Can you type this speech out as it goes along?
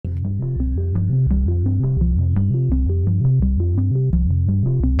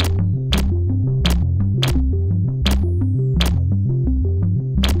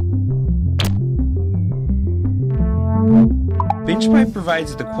Which pipe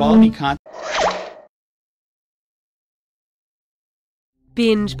provides the quality content?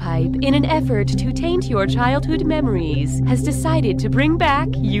 Binge Pipe, in an effort to taint your childhood memories, has decided to bring back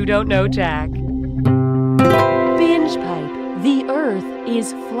You Don't Know Jack. Binge Pipe, the earth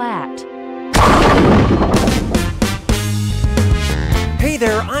is flat. Hey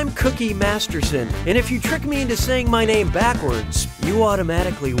there, I'm Cookie Masterson, and if you trick me into saying my name backwards, you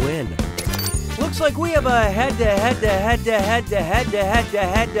automatically win. Looks like we have a head-to-head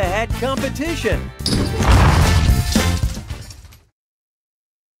competition.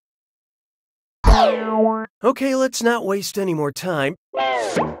 Okay, let's not waste any more time.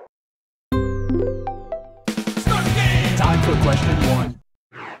 Time for question 1.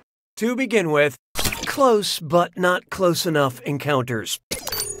 To begin with, close but not close enough encounters.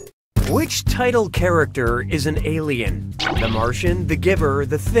 Which title character is an alien? The Martian, the Giver,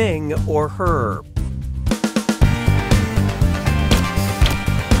 the Thing, or Her?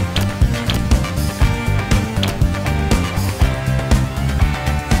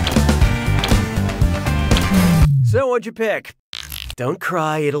 So what'd you pick? Don't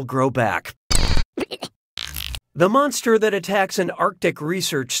cry, it'll grow back. The monster that attacks an Arctic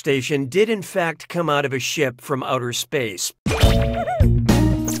research station did in fact come out of a ship from outer space.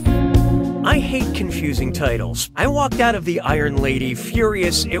 I hate confusing titles. I walked out of The Iron Lady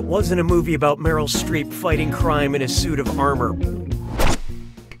furious it wasn't a movie about Meryl Streep fighting crime in a suit of armor.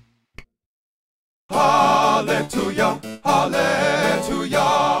 Hallelujah,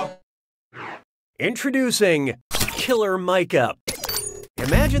 hallelujah. Introducing Killer Micah.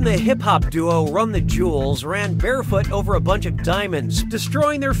 Imagine the hip-hop duo Run the Jewels ran barefoot over a bunch of diamonds,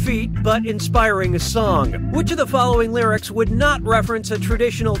 destroying their feet but inspiring a song. Which of the following lyrics would not reference a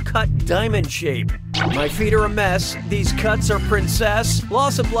traditional cut diamond shape? My feet are a mess, these cuts are princess,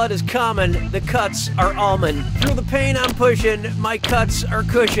 loss of blood is common, the cuts are almond. Through the pain I'm pushing, my cuts are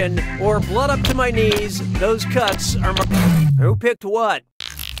cushion, or blood up to my knees, those cuts are my... Who picked what?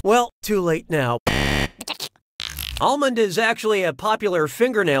 Well, too late now. Almond is actually a popular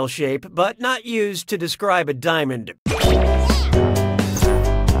fingernail shape, but not used to describe a diamond.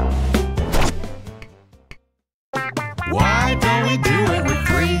 Why don't we do it with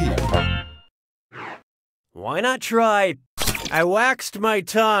 3? Why not try? I waxed my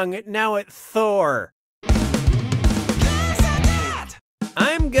tongue, now at Thor.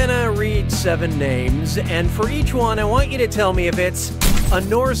 I'm gonna read 7 names, and for each one I want you to tell me if it's a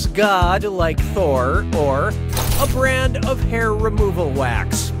Norse god like Thor, or a brand of hair removal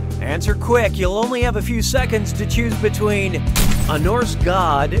wax. Answer quick, you'll only have a few seconds to choose between a Norse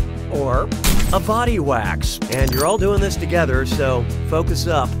god or a body wax. And you're all doing this together, so focus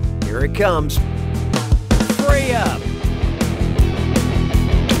up. Here it comes. Freya.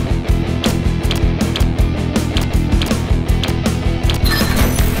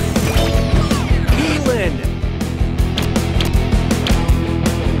 Elin.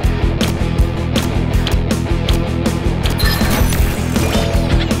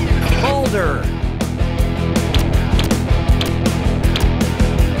 Balder.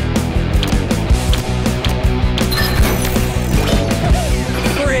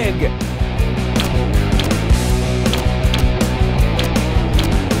 Frigg.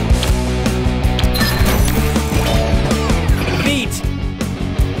 Beat.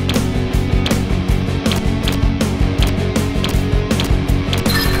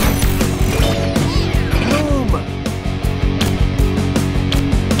 Boom.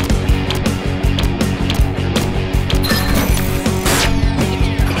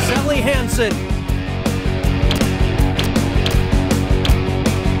 Sally Hansen.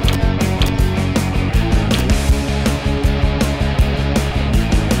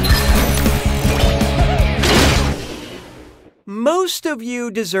 Most of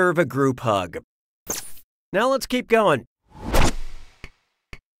you deserve a group hug. Now let's keep going.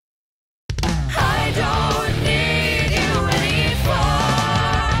 I don't need you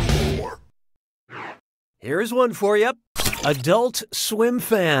anymore. Here's one for you. Adult Swim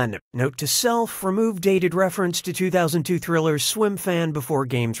Fan. Note to self, remove dated reference to 2002 thriller Swim Fan before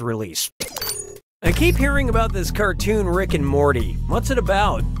game's release. I keep hearing about this cartoon Rick and Morty. What's it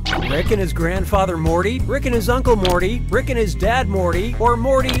about? Rick and his grandfather Morty? Rick and his uncle Morty? Rick and his dad Morty? Or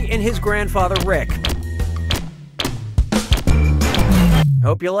Morty and his grandfather Rick?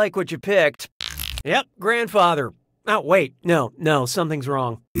 Hope you like what you picked. Yep, grandfather. Oh, wait, no, something's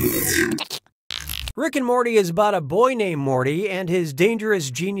wrong. Rick and Morty is about a boy named Morty and his dangerous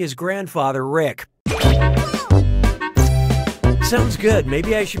genius grandfather Rick. Sounds good.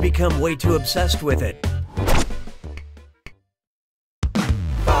 Maybe I should become way too obsessed with it.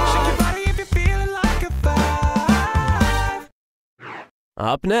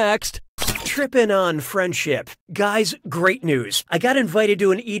 Up next, tripping on friendship. Guys, great news. I got invited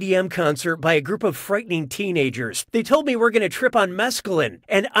to an EDM concert by a group of frightening teenagers. They told me we're going to trip on mescaline,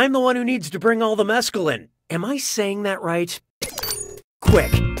 and I'm the one who needs to bring all the mescaline. Am I saying that right?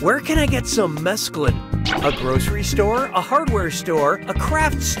 Quick, where can I get some mescaline? A grocery store, a hardware store, a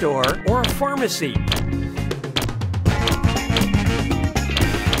craft store, or a pharmacy?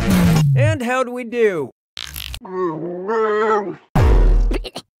 And how do we do?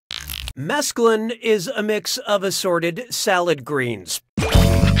 Mescaline is a mix of assorted salad greens.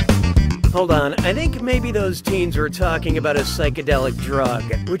 Hold on, I think maybe those teens were talking about a psychedelic drug,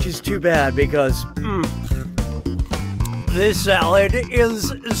 which is too bad because, this salad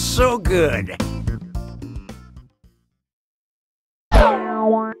is so good.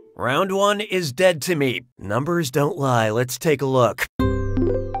 Round 1 is dead to me. Numbers don't lie. Let's take a look.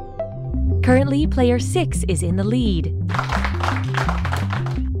 Currently, player 6 is in the lead.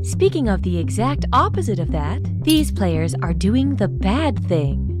 Speaking of the exact opposite of that, these players are doing the bad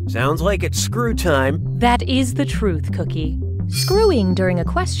thing. Sounds like it's screw time. That is the truth, Cookie. Screwing during a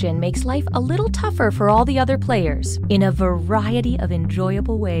question makes life a little tougher for all the other players in a variety of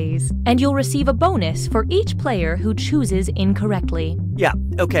enjoyable ways. And you'll receive a bonus for each player who chooses incorrectly. Yeah,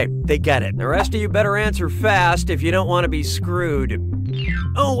 okay, they get it. The rest of you better answer fast if you don't want to be screwed.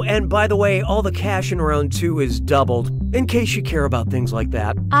 Oh, and by the way, all the cash in round 2 is doubled, in case you care about things like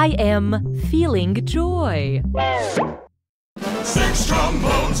that. I am feeling joy. 6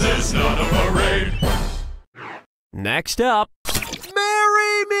 trombones is not a parade. Next up,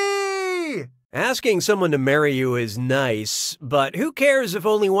 marry me! Asking someone to marry you is nice, but who cares if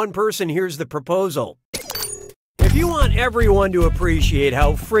only one person hears the proposal? If you want everyone to appreciate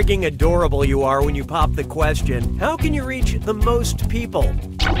how frigging adorable you are when you pop the question, how can you reach the most people?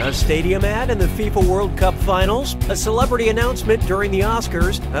 A stadium ad in the FIFA World Cup Finals? A celebrity announcement during the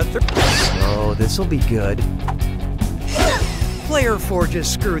Oscars? Oh, this'll be good. Player 4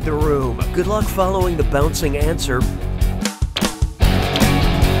 just screwed the room. Good luck following the bouncing answer.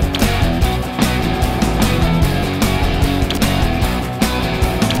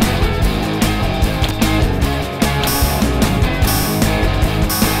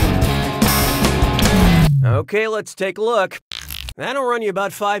 Okay, let's take a look. That'll run you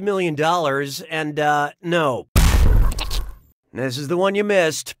about $5 million, and, no. This is the one you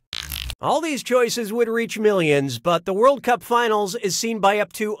missed. All these choices would reach millions, but the World Cup Finals is seen by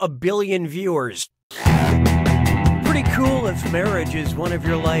up to 1 billion viewers. Pretty cool if marriage is one of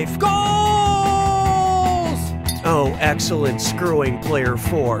your life goals! Oh, excellent screwing, player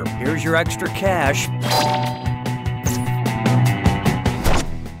 4. Here's your extra cash.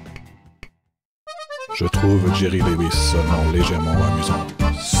 Je trouve Jerry Davis sonnant légèrement amusant.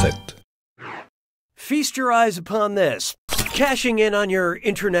 7. Feast your eyes upon this. Cashing in on your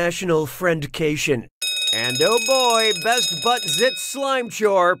international friendcation. And oh boy, best butt zit slime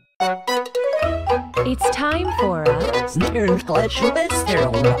chore. It's time for a...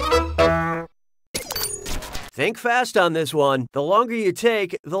 Think fast on this one. The longer you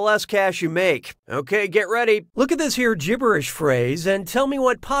take, the less cash you make. Okay, get ready. Look at this here gibberish phrase and tell me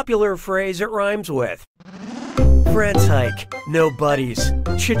what popular phrase it rhymes with. France hike, no buddies,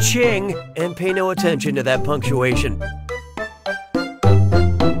 cha-ching, and pay no attention to that punctuation.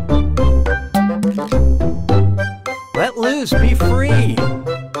 Let loose, be free.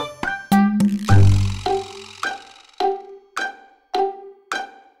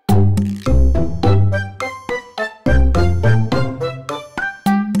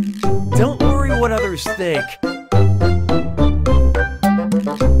 Don't worry what others think.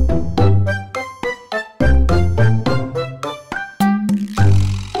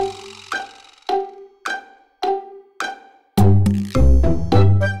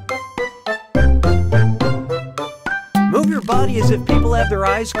 Move your body as if people have their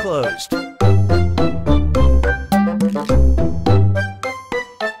eyes closed.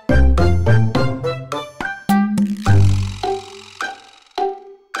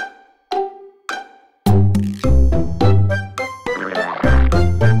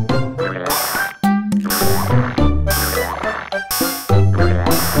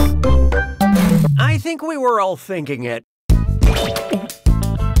 I think we were all thinking it.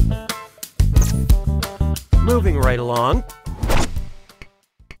 Moving right along.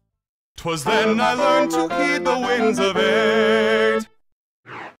 'Twas then I learned to heed the winds of 8.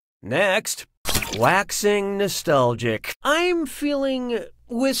 Next, waxing nostalgic. I'm feeling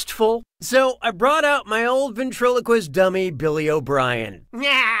wistful, so I brought out my old ventriloquist dummy, Billy O'Brien.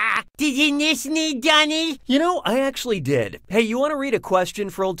 Ah, did you miss me, Johnny? You know, I actually did. Hey, you want to read a question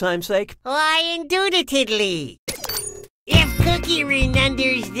for old time's sake? Why, indubitably. If Cookie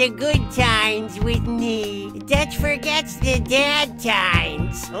remembers the good times with me, Dutch forgets the bad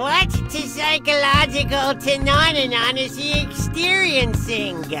times. What to psychological to non is he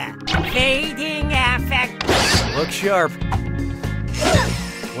experiencing? Fading affect. Look sharp.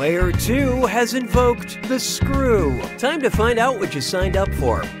 Player 2 has invoked the screw. Time to find out what you signed up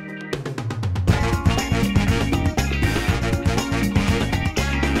for.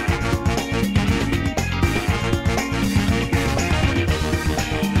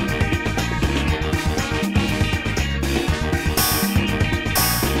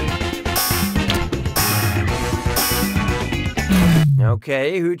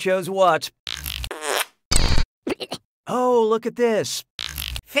 Okay, who chose what? Oh, look at this.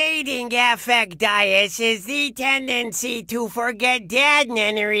 Fading affectious is the tendency to forget bad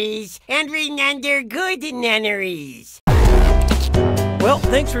memories and remember good memories. Well,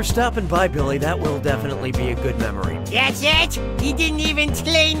 thanks for stopping by, Billy. That will definitely be a good memory. That's it? He didn't even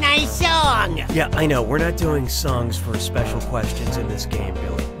play my song. Yeah, I know. We're not doing songs for special questions in this game,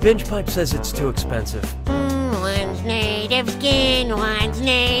 Billy. Binge Pipe says it's too expensive. One's made of skin, one's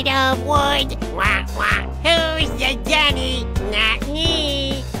made of wood. Wah, wah. Who's the Johnny? Not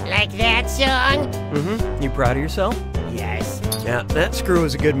me. Like that song? Mm-hmm. You proud of yourself? Yes. Yeah, that screw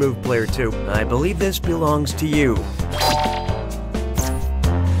is a good move, player 2. I believe this belongs to you.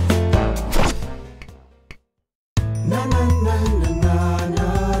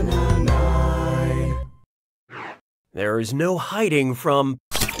 There is no hiding from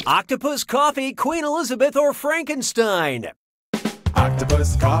Octopus, Coffee, Queen Elizabeth, or Frankenstein.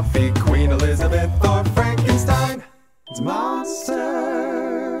 Octopus, coffee, Queen Elizabeth, or Frankenstein. It's a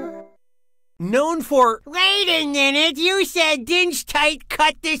monster. Known for... Wait a minute, you said Dinge Tight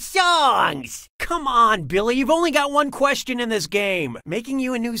cut the songs. Come on, Billy, you've only got one question in this game. Making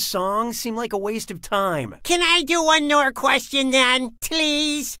you a new song seemed like a waste of time. Can I do one more question then,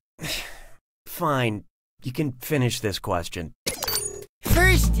 please? Fine, you can finish this question.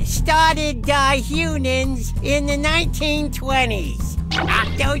 First started by humans in the 1920s.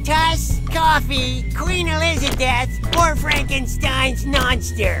 Octopus, Coffee, Queen Elizabeth, or Frankenstein's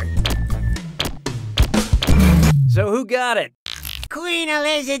monster. So who got it? Queen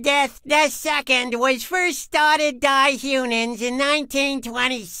Elizabeth II was first started by humans in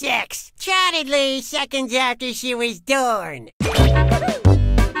 1926. Chartedly seconds after she was born.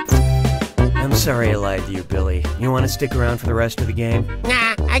 I'm sorry I lied to you, Billy. You want to stick around for the rest of the game?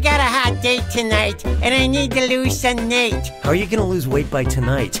 Nah, I got a hot date tonight, and I need to lose some weight. How are you going to lose weight by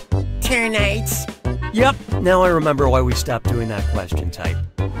tonight? Termites. Yep, now I remember why we stopped doing that question type.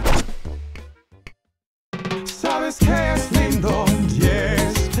 ¿Sabes qué es lindo?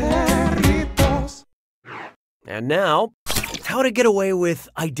 10 perritos. And now, how to get away with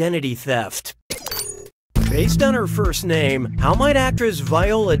identity theft. Based on her first name, how might actress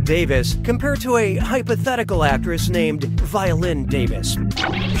Viola Davis compare to a hypothetical actress named Violin Davis?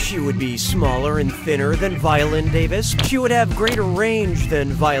 She would be smaller and thinner than Violin Davis. She would have greater range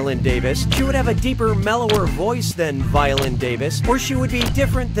than Violin Davis. She would have a deeper, mellower voice than Violin Davis. Or she would be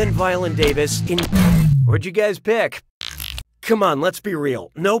different than Violin Davis in... What'd you guys pick? Come on, let's be real.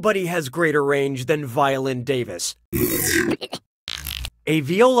 Nobody has greater range than Violin Davis. A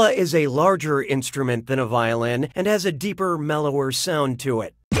viola is a larger instrument than a violin and has a deeper, mellower sound to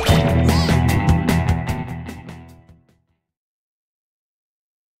it.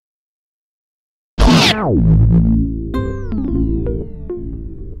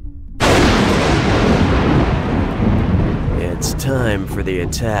 It's time for the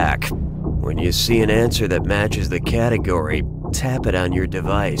attack. When you see an answer that matches the category, tap it on your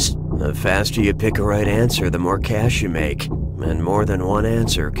device. The faster you pick a right answer, the more cash you make. And more than one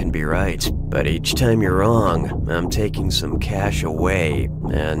answer can be right. But each time you're wrong, I'm taking some cash away.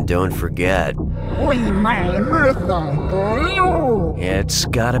 And don't forget, it's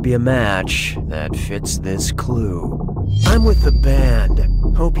gotta be a match that fits this clue. I'm with the band.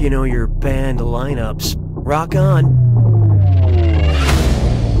 Hope you know your band lineups. Rock on.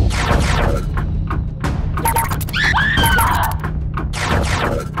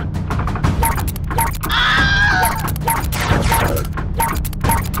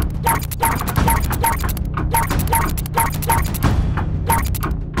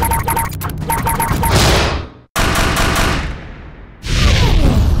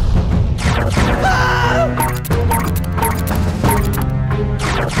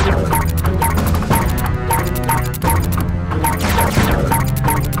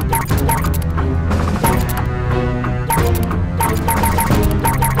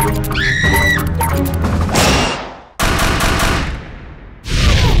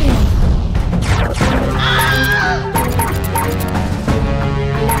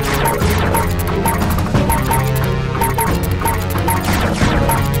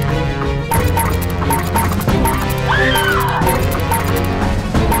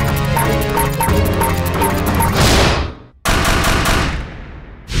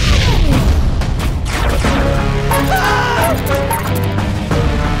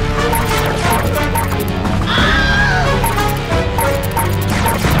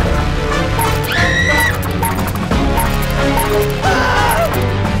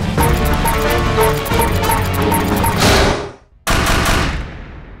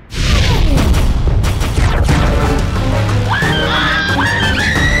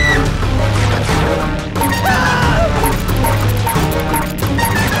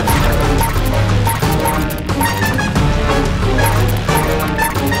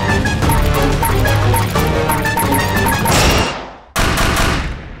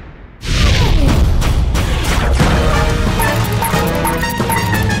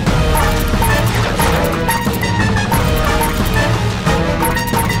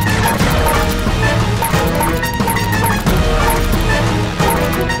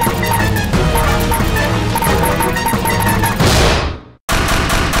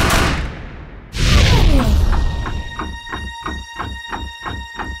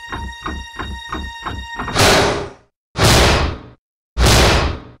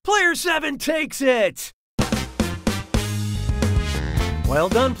 Player 7 takes it! Well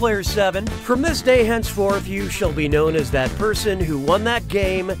done, Player 7. From this day henceforth, you shall be known as that person who won that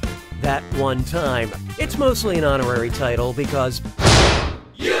game that one time. It's mostly an honorary title because...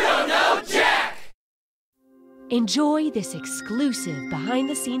 You don't know Jack! Enjoy this exclusive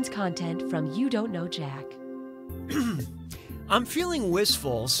behind-the-scenes content from You Don't Know Jack. I'm feeling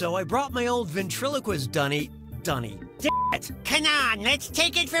wistful, so I brought my old ventriloquist dunny. It. Come on, let's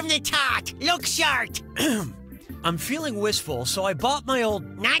take it from the top. Look sharp. I'm feeling wistful, so I bought my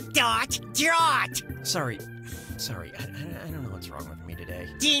old... Not dot, draught. Sorry. I don't know what's wrong with me today.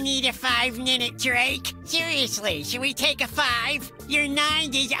 Do you need a 5-minute Drake? Seriously, should we take a 5? Your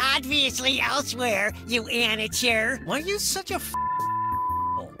 9 is obviously elsewhere, you amateur. Why are you such a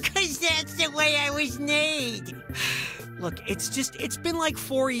Cause that's the way I was made. Look, it's been like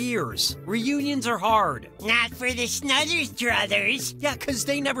 4 years. Reunions are hard. Not for the Snuthers brothers. Yeah, cause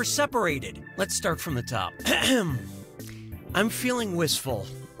they never separated. Let's start from the top. I'm feeling wistful,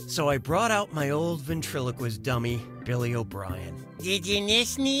 so I brought out my old ventriloquist dummy, Billy O'Brien. Did you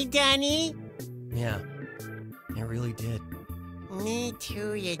miss me, Dunny? Yeah, I really did. Me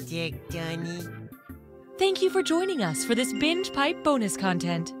too, you dick, Dunny. Thank you for joining us for this Binge Pipe bonus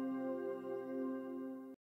content.